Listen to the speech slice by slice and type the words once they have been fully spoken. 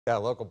Yeah,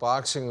 local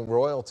boxing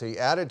royalty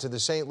added to the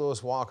St.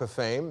 Louis Walk of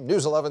Fame.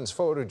 News 11's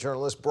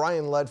photojournalist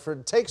Brian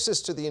Ledford takes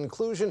us to the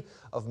inclusion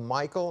of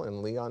Michael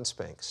and Leon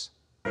Spinks.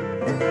 In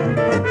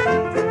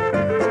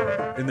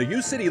the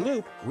U-City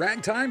Loop,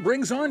 ragtime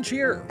brings on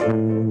cheer.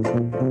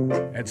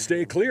 And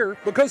stay clear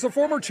because the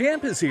former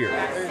champ is here.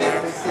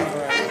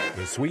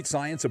 The sweet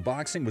science of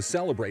boxing was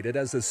celebrated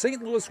as the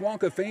St. Louis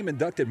Walk of Fame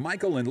inducted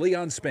Michael and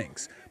Leon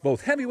Spinks,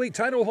 both heavyweight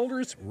title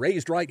holders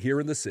raised right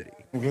here in the city.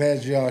 I'm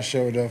glad you all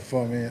showed up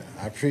for me.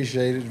 I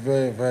appreciate it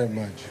very, very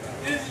much.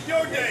 This is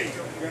your day.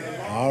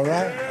 All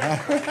right.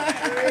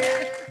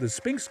 The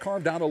Spinks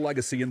carved out a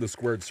legacy in the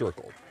squared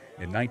circle.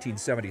 In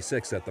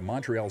 1976 at the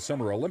Montreal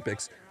Summer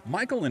Olympics,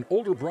 Michael and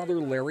older brother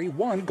Larry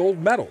won gold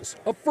medals,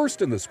 a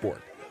first in the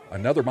sport.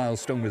 Another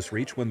milestone was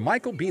reached when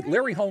Michael beat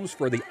Larry Holmes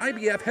for the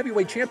IBF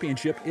Heavyweight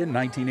Championship in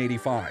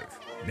 1985.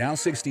 Now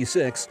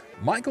 66,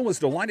 Michael was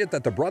delighted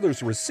that the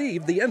brothers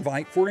received the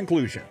invite for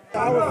inclusion.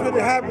 I was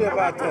pretty happy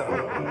about that.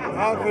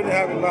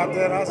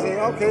 I said,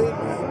 okay,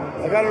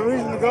 I got a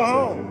reason to go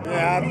home.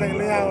 Yeah, I think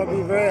Leon will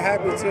be very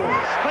happy too.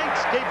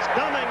 Spinks keeps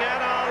coming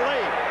at Ali.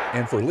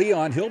 And for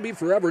Leon, he'll be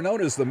forever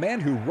known as the man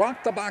who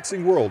rocked the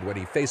boxing world when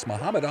he faced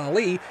Muhammad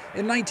Ali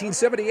in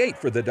 1978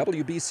 for the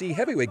WBC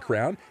heavyweight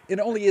crown in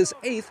only his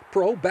 8th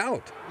pro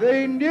bout.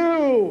 They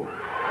knew.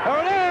 There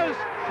it is.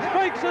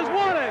 Spinks has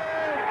won it.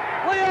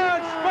 Leon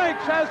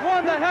Spinks has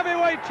won the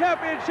heavyweight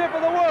championship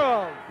of the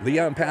world.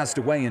 Leon passed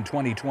away in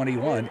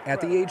 2021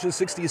 at the age of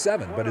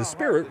 67, but his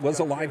spirit was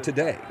alive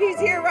today. He's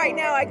here right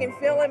now. I can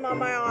feel him on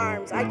my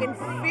arms. I can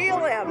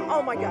feel him.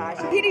 Oh my gosh.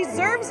 He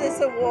deserves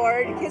this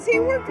award because he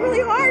worked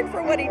really hard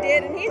for what he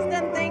did, and he's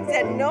done things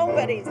that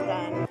nobody's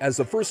done. As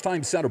the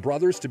first-time set of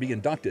brothers to be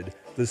inducted,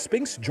 the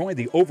Spinks joined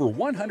the over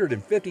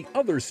 150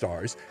 other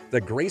stars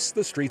that graced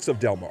the streets of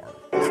Del Mar.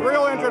 It's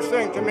real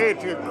interesting to me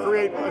to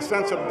create a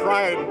sense of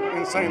pride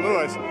in St. Louis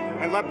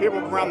and let people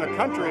around the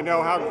country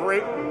know how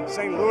great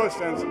St.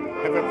 Louisans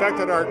have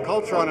affected our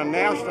culture on a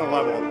national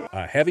level.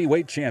 A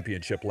heavyweight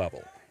championship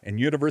level. In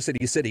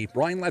University City,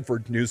 Brian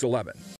Ledford, News 11.